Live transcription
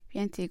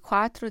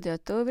24 de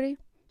octubre,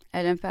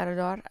 el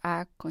emperador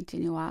ha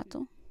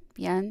continuado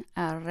bien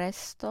el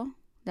resto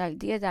del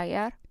día de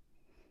ayer.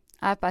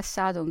 Ha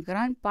pasado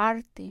gran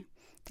parte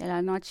de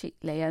la noche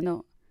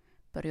leyendo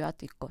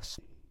periódicos,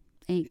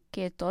 en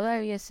que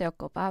todavía se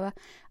ocupaba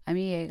a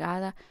mi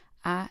llegada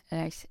a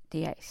las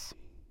 10.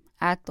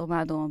 Ha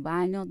tomado un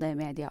baño de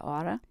media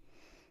hora.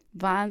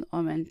 Van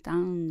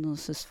aumentando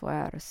sus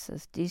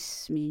fuerzas.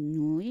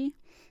 Disminuye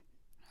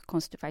la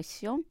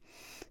constipación.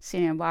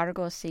 Sin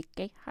embargo, se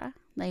queja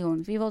de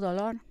un vivo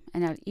dolor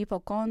en el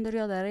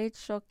hipocondrio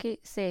derecho que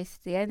se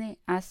extiende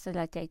hasta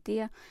la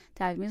tetilla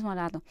del mismo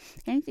lado.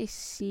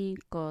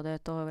 25 de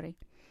octubre.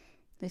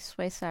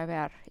 Después de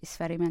haber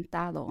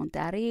experimentado un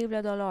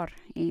terrible dolor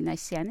en las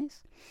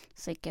sienes,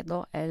 se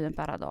quedó el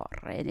emperador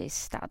en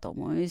estado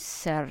muy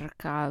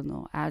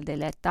cercano al del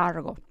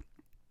letargo,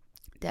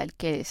 del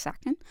que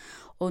sacan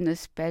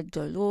unos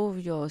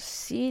pedoluvios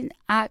sin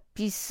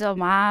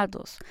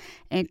apisamados.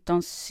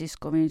 Entonces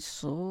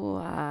comenzó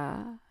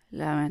a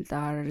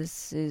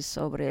lamentarse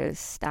sobre el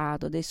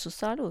estado de su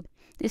salud,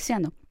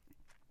 diciendo: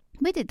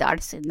 puede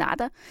darse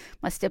nada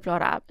más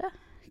deplorable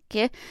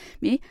que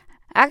mi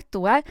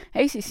actual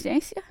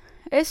existencia.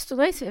 Esto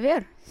no es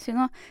vivir,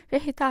 sino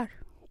vegetar.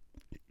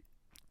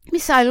 Mi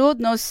salud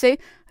no se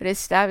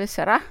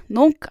restablecerá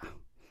nunca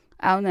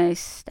a un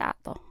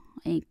estado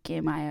en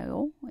que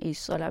mayor es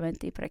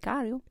solamente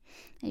precario,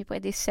 y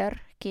puede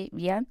ser que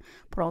bien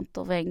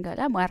pronto venga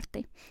la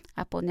muerte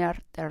a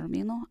poner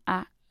término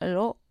a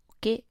lo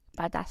que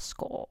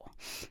padezco.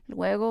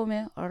 Luego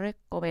me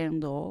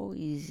recomendó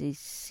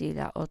hice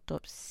la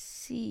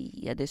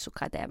autopsia de su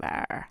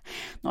cadáver.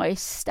 No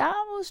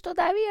estamos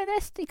todavía en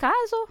este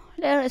caso,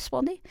 le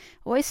respondí.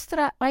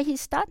 Vuestra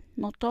Majestad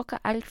no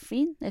toca al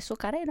fin de su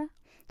carrera.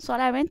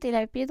 Solamente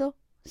le pido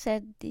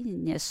se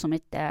digne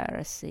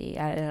someterse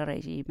al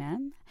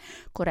régimen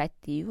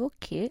curativo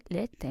que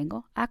le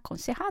tengo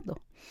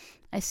aconsejado.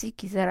 Así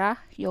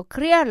quisiera yo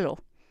creerlo,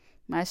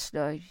 mas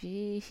los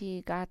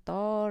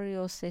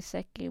vegetarios se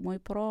sequen muy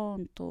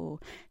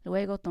pronto.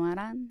 Luego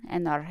tomarán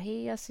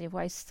energía si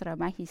vuestra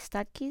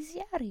Majestad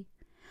quisiere.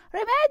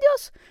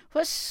 ¿Remedios?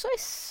 Pues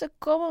sois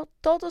como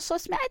todos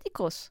los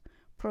médicos.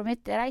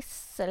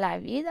 Prometeréis la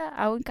vida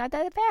a un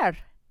cadáver,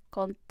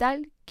 con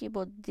tal que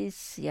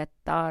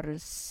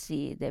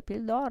bodiciatarse de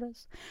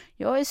píldoras.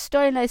 Yo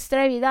estoy en la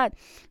extremidad,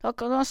 lo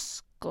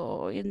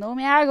conozco y no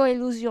me hago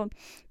ilusión.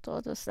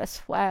 Todas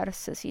las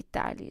fuerzas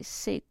vitales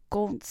se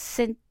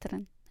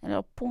concentran en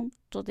el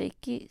punto de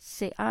que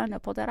se han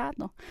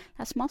apoderado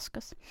las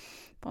moscas.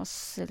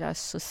 Pues las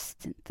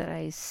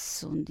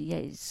sustentaréis un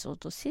 10 o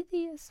 12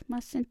 días,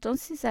 mas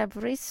entonces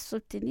habréis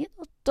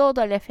obtenido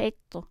todo el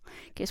efecto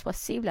que es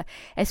posible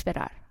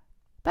esperar.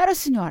 Pero,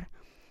 señor,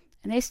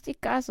 en este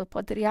caso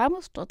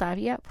podríamos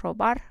todavía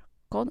probar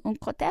con un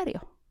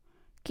cauterio.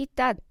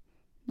 Quitad,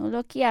 no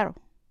lo quiero.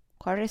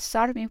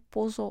 Correzar me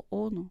puso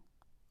uno.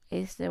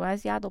 Es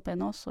demasiado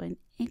penoso e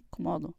incómodo.